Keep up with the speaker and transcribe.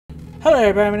Hello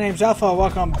everybody, my name's Alpha.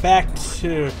 Welcome back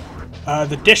to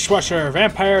the Dishwasher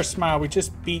Vampire Smile. We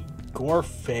just beat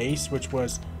Goreface, which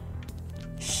was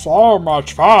so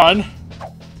much fun.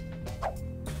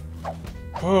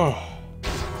 Oh.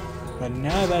 But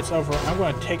now that's over, I'm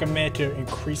going to take a minute to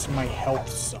increase my health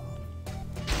some.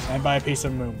 And buy a piece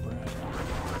of moon bread.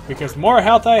 Because the more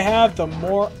health I have, the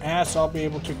more ass I'll be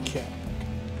able to kick.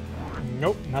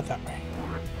 Nope, not that way.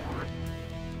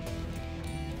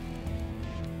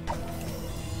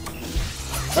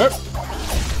 Oh.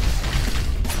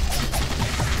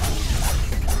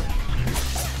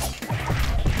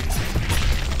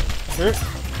 Sure.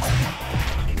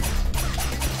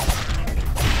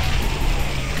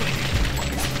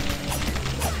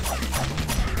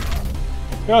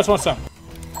 Who else wants some?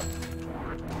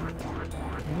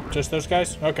 Just those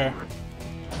guys? Okay.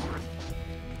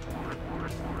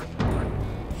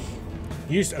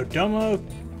 Use Odomo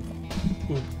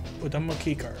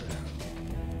keycard.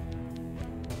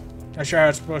 Not sure how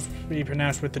it's supposed to be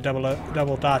pronounced with the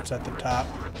double dots at the top.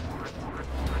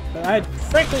 But I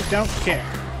frankly don't care.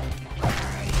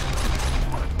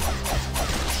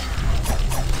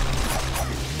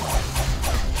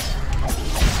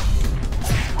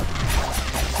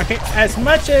 Okay, as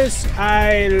much as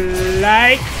I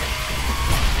like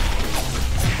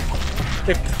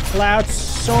the cloud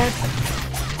sword,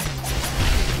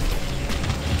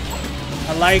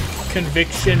 I like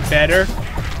conviction better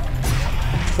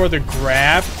for the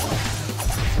grab.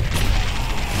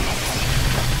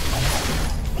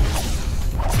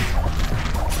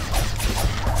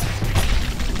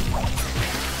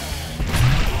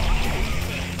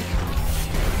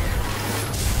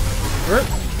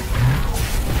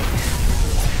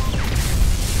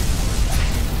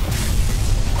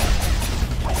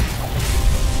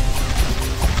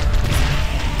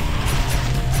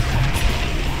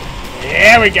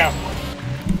 There we go.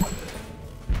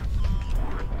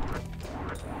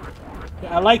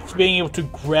 I like being able to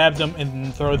grab them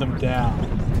and throw them down.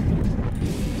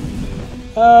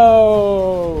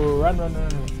 Oh, run, run,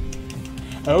 run.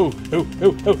 Oh, oh,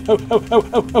 oh, oh, oh, oh, oh,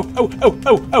 oh, oh, oh, oh,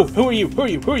 oh, oh, who are you? Who are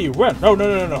you? Who are you? Run. No, no,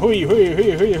 no, no, who are you? Who are you? Who are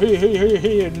you? Who are you? Who are you? Who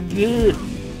are you? Who are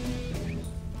you?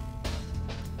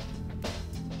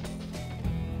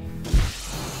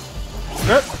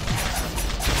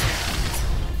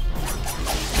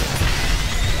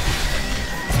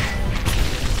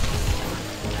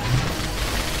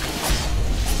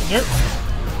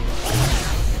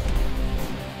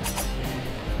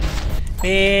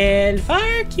 Well,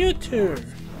 fuck you too.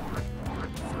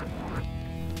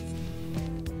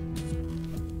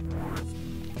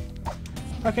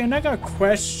 Okay, I'm not gonna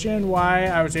question why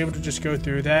I was able to just go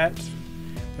through that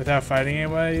without fighting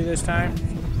anybody this time.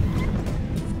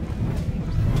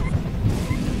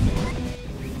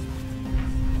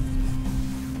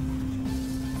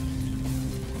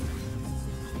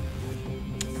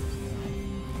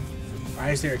 Why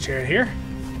is there a chair here?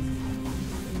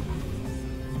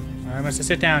 I must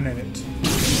sit down in it.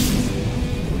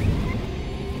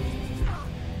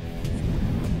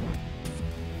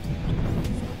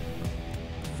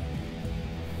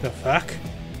 The fuck?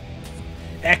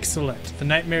 Excellent. The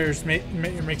nightmares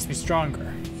makes me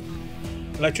stronger.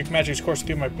 Electric magic is coursing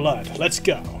through my blood. Let's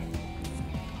go.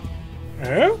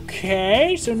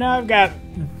 Okay, so now I've got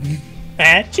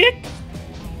magic?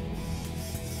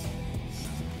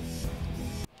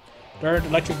 Learned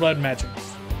electric blood magic.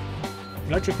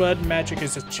 Electric blood magic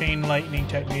is a chain lightning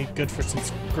technique good for some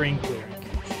screen clearing.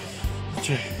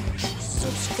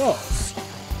 Some skulls.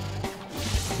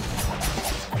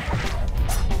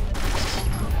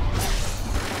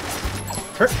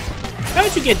 Hurt.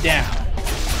 How'd you get down?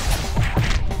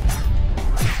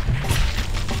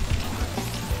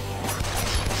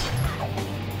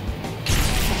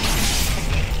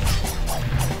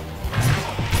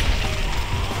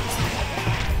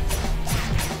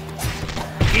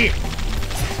 Here.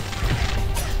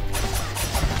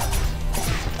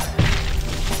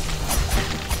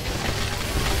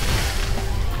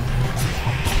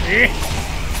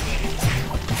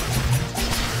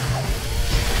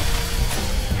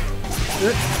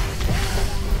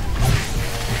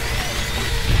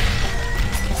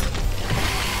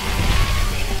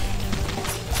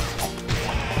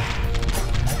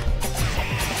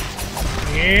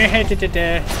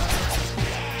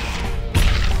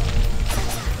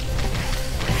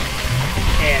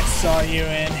 It saw you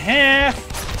in half.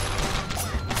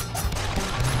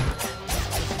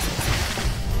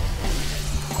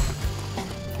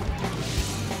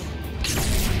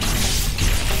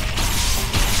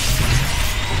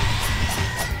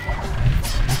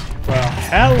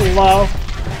 Hello.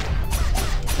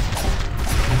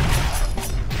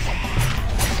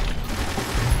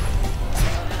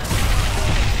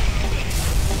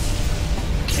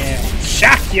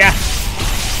 Yeah.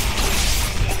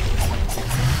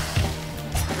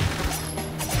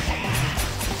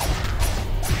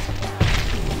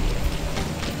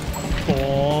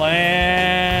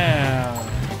 Blam.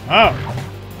 Oh.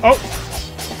 Oh.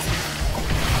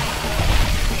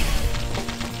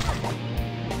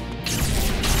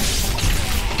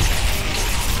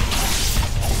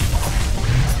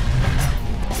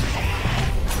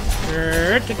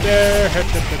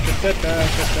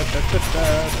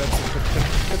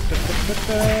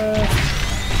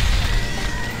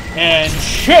 And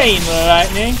chain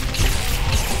lightning.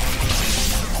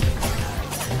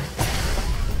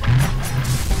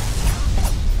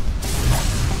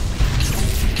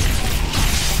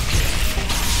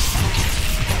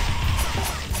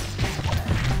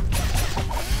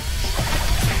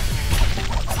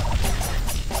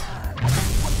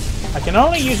 I can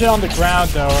only use it on the ground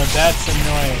though, and that's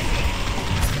annoying.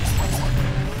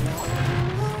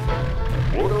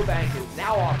 Bank is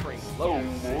now offering low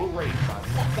rates on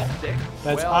septic.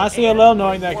 That's honestly a little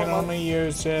annoying that I can only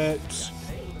use it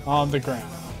on the ground.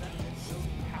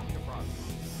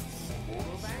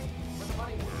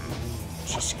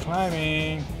 Just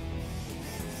climbing.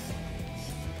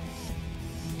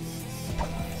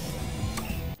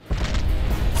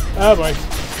 Oh boy.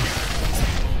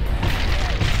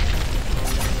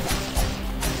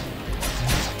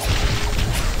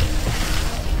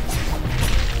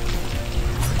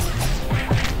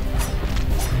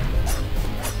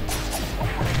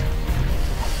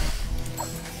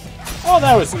 Oh,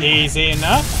 that was easy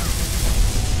enough.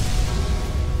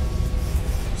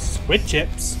 Squid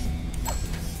chips.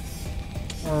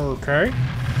 Okay.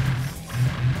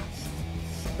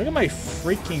 Look at my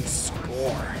freaking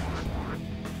score.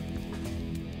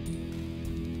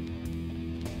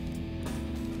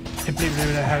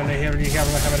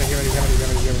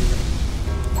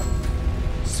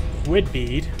 Squid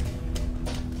bead.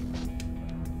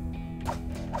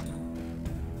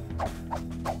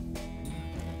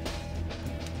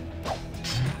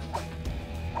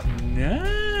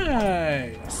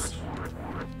 Nice.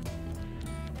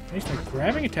 Makes my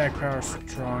grabbing attack power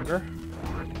stronger.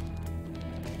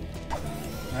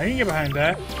 I can get behind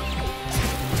that.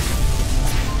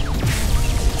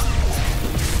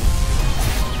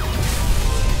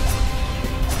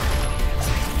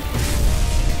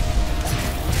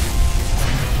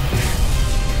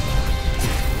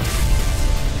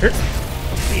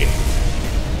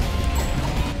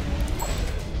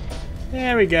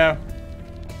 There we go.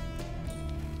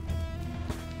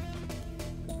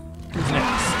 Who's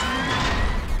next?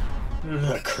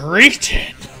 The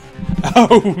cretin.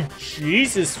 Oh,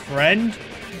 Jesus, friend.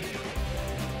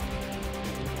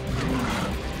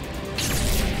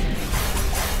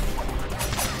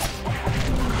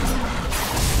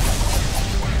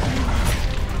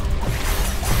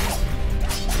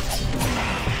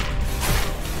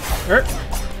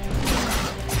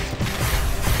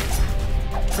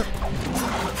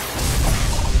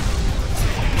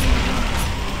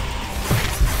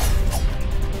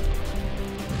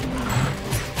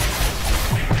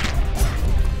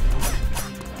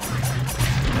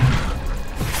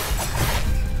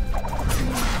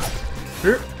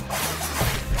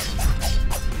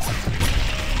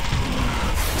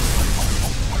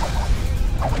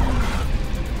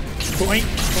 Boink,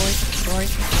 boink,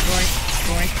 boink, boink,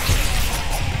 boink.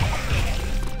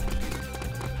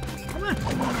 Come on.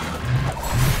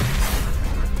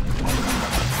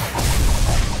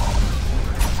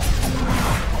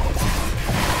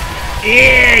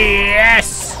 Yes!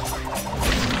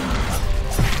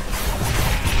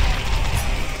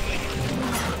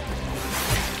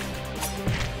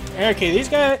 Okay, these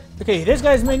guys. Okay, this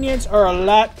guy's minions are a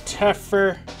lot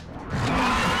tougher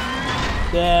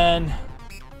than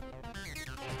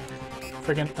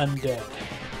friggin' undead.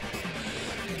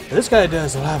 This guy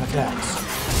does a lot of attacks.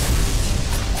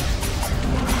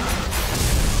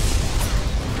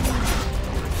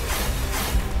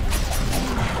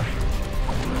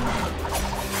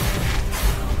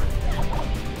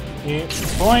 Yeah,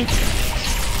 point.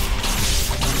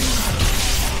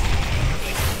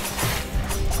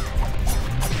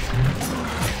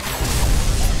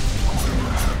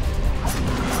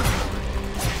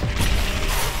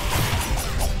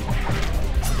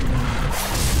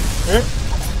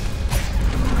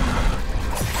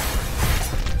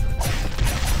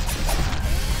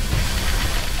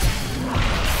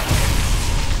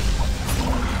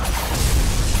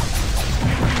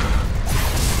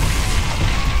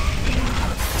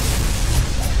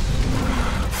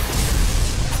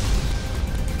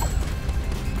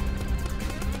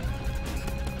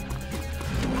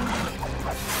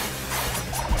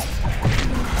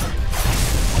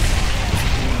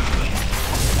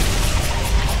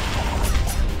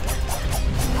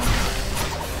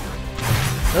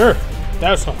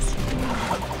 That was close.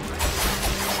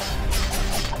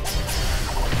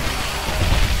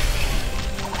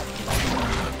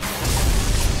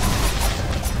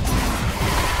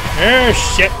 Oh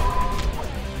shit!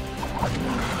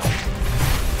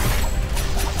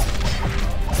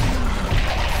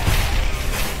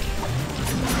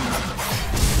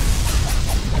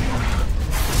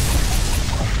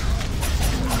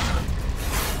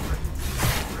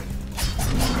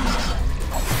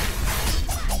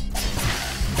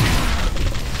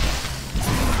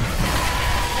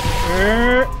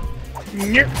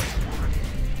 Yep.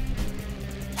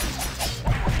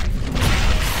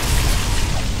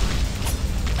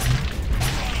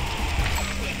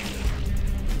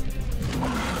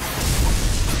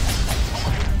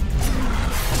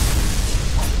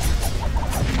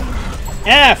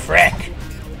 Ah, frick.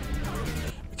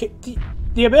 Okay,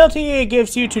 the ability it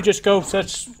gives you to just go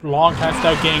such long times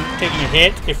without taking a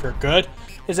hit, if you're good,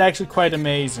 is actually quite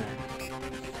amazing.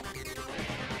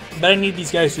 But I need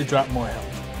these guys to drop more health.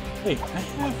 Wait,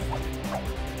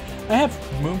 I have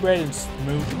Moonbread and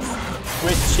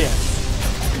Squid chips.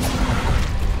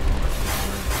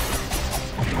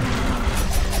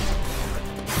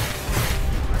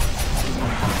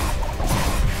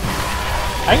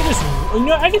 I can just,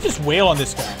 I can just wail on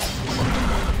this guy.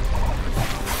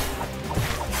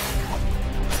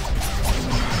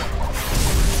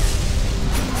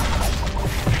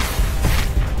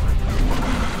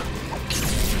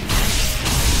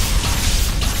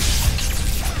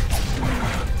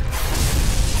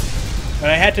 But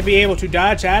I had to be able to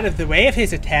dodge out of the way of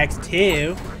his attacks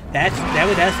too. That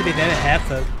would also be very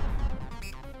helpful.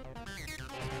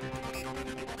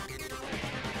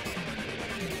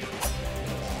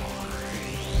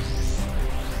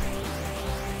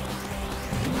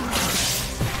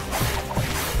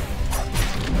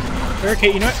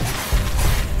 Okay, you know what?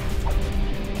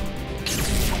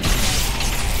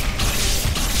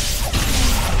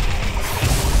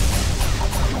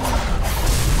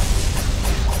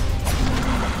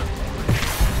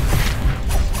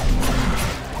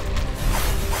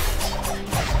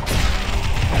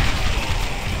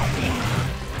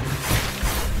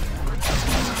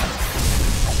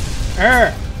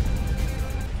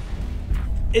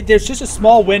 There's just a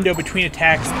small window between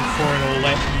attacks before it'll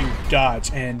let you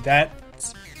dodge, and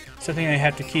that's something I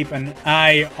have to keep an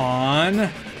eye on.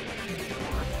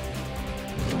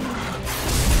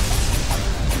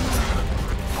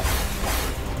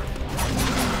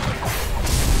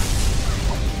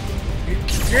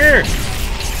 Yeah.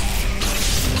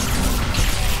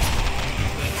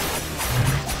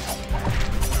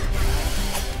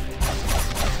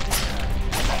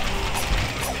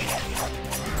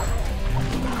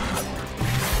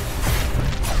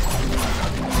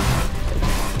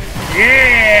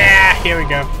 Yeah! Here we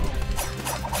go.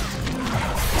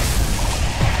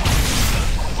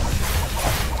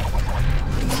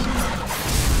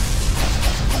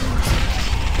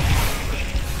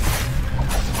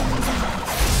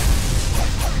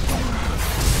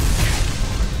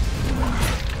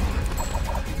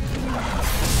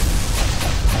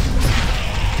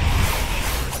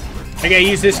 I gotta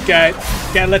use this guy.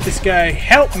 Gotta let this guy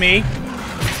help me.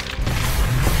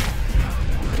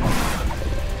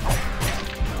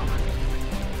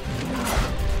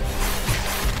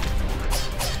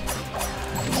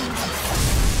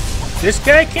 This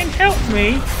guy can help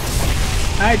me.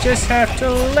 I just have to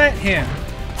let him.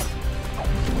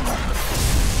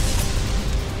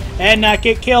 And not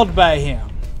get killed by him.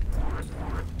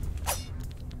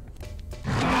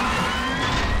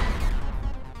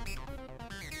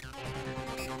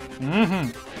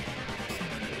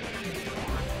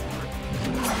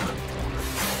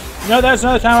 No, that's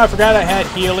another time I forgot I had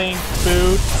healing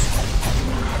boots.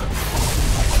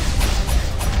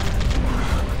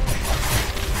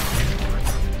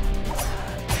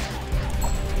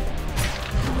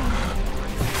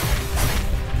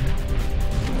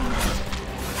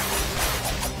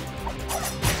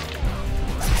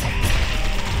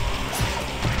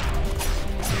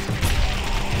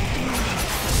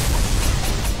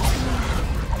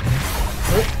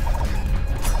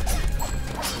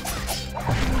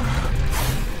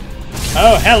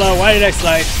 Oh, hello, why did I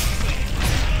slide?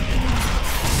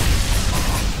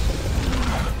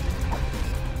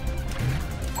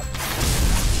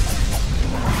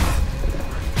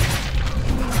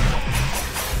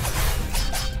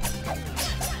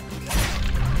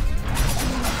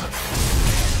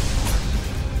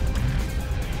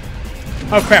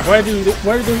 Oh crap, what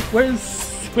do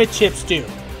squid chips do?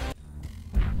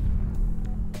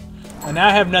 And now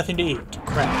I have nothing to eat.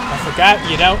 Crap, I forgot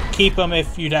you don't keep them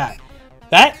if you die.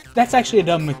 That's actually a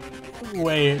dumb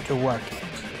way to work it.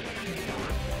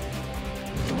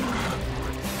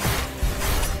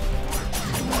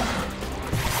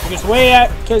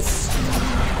 Because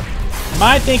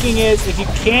my thinking is, if you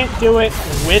can't do it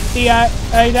with the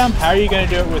item, how are you going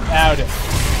to do it without it?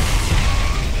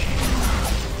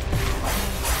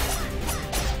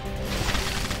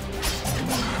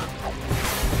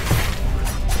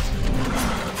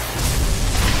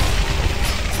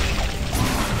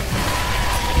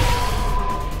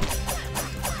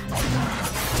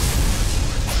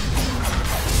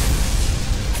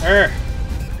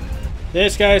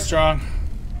 This guy's strong.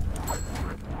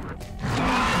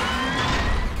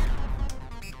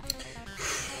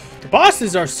 The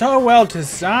bosses are so well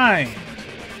designed.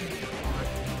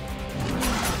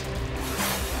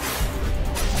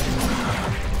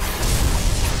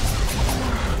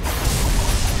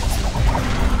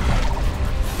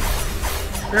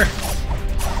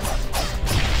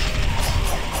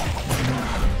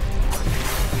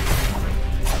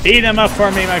 Beat him up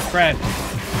for me, my friend.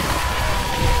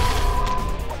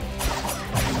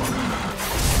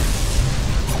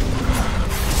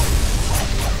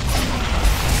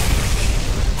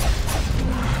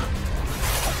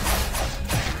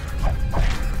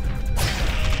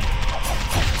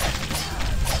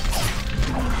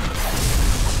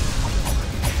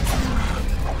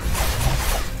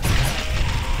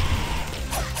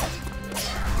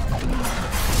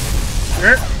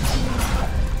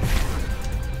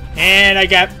 And I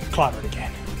got clobbered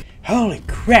again. Holy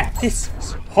crap, this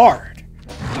is hard.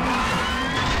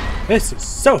 This is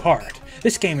so hard.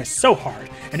 This game is so hard,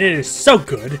 and it is so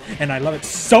good, and I love it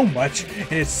so much,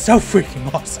 and it's so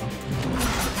freaking awesome.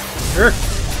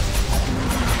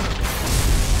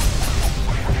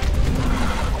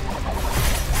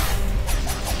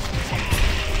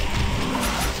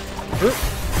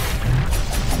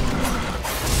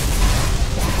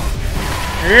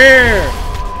 Yeah.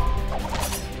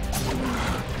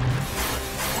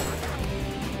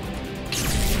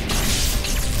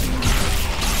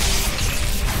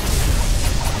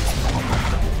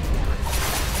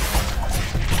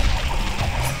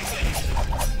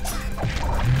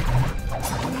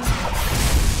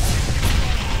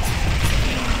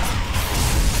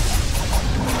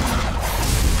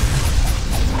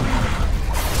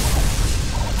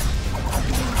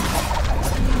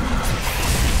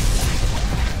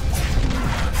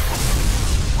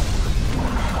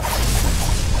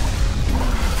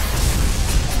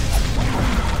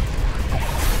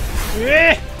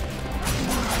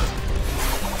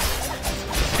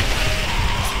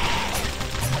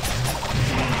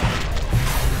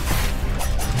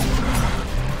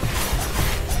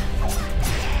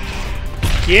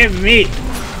 Give me.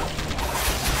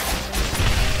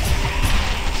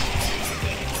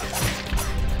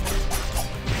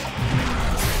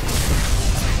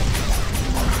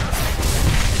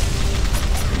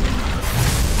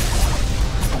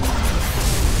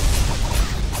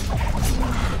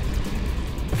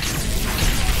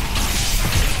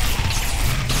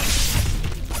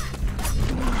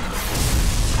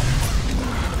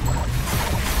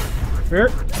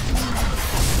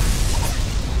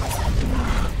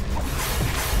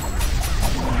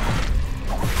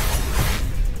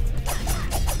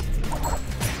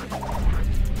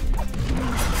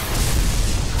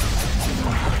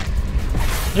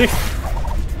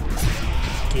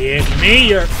 Give me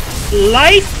your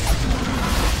life.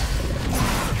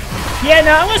 Yeah,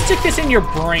 no, I'm gonna stick this in your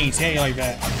brains. Hey, like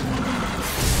that.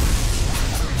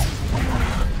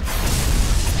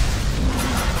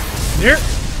 There.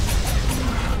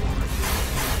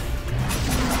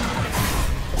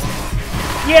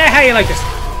 Yeah, how you like this?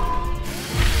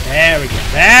 There we go.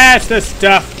 That's the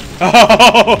stuff.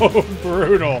 Oh,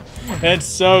 brutal. It's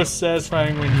so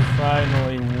satisfying when you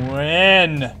finally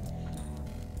win.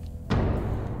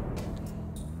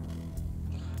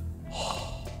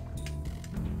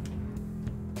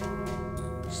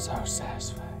 So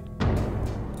satisfying.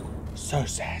 So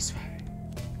satisfying.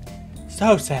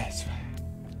 So satisfying.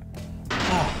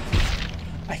 Oh,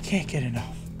 I can't get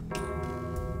enough.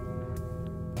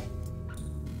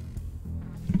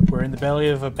 We're in the belly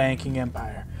of a banking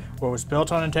empire. What was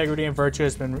built on integrity and virtue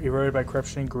has been eroded by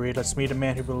corruption and greed. Let's meet a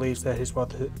man who believes that his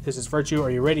wealth is his virtue.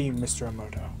 Are you ready, Mr.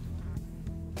 Emoto?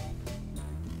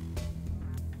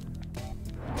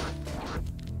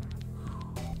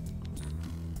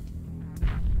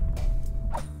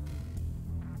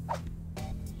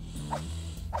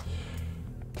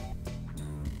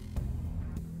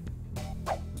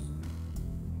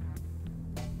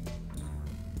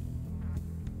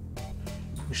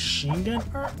 Machine gun?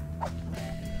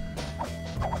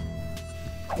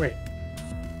 Wait.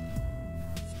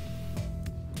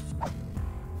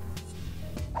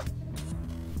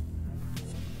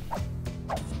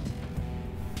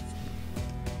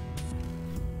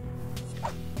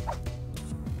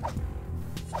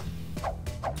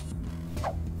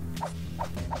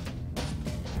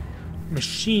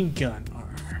 Machine gun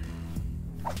arm.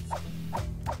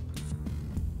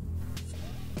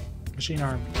 Machine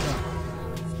arm.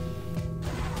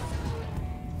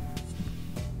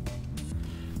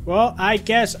 Well, I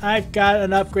guess I've got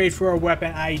an upgrade for a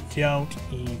weapon I don't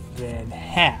even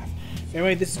have.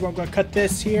 Anyway, this is where I'm going to cut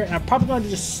this here, and I'm probably going to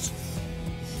just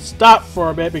stop for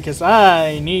a bit because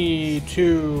I need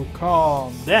to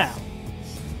calm down.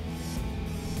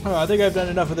 Oh, I think I've done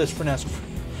enough of this for now.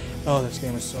 Oh, this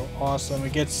game is so awesome.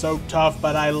 It gets so tough,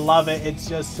 but I love it. It's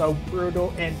just so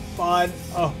brutal and fun.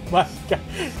 Oh my god.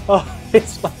 Oh,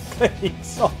 it's like playing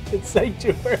Salted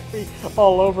Sanctuary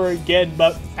all over again,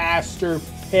 but faster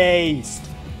paced.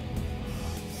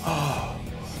 Oh.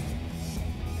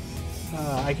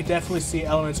 I could definitely see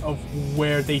elements of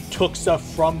where they took stuff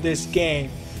from this game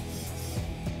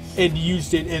and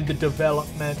used it in the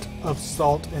development of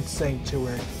Salt and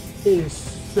Sanctuary. It is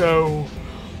so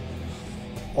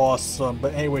awesome.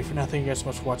 But anyway, for now, thank you guys so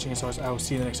much for watching. As always, I will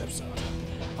see you in the next episode.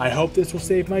 I hope this will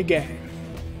save my game.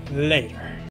 Later.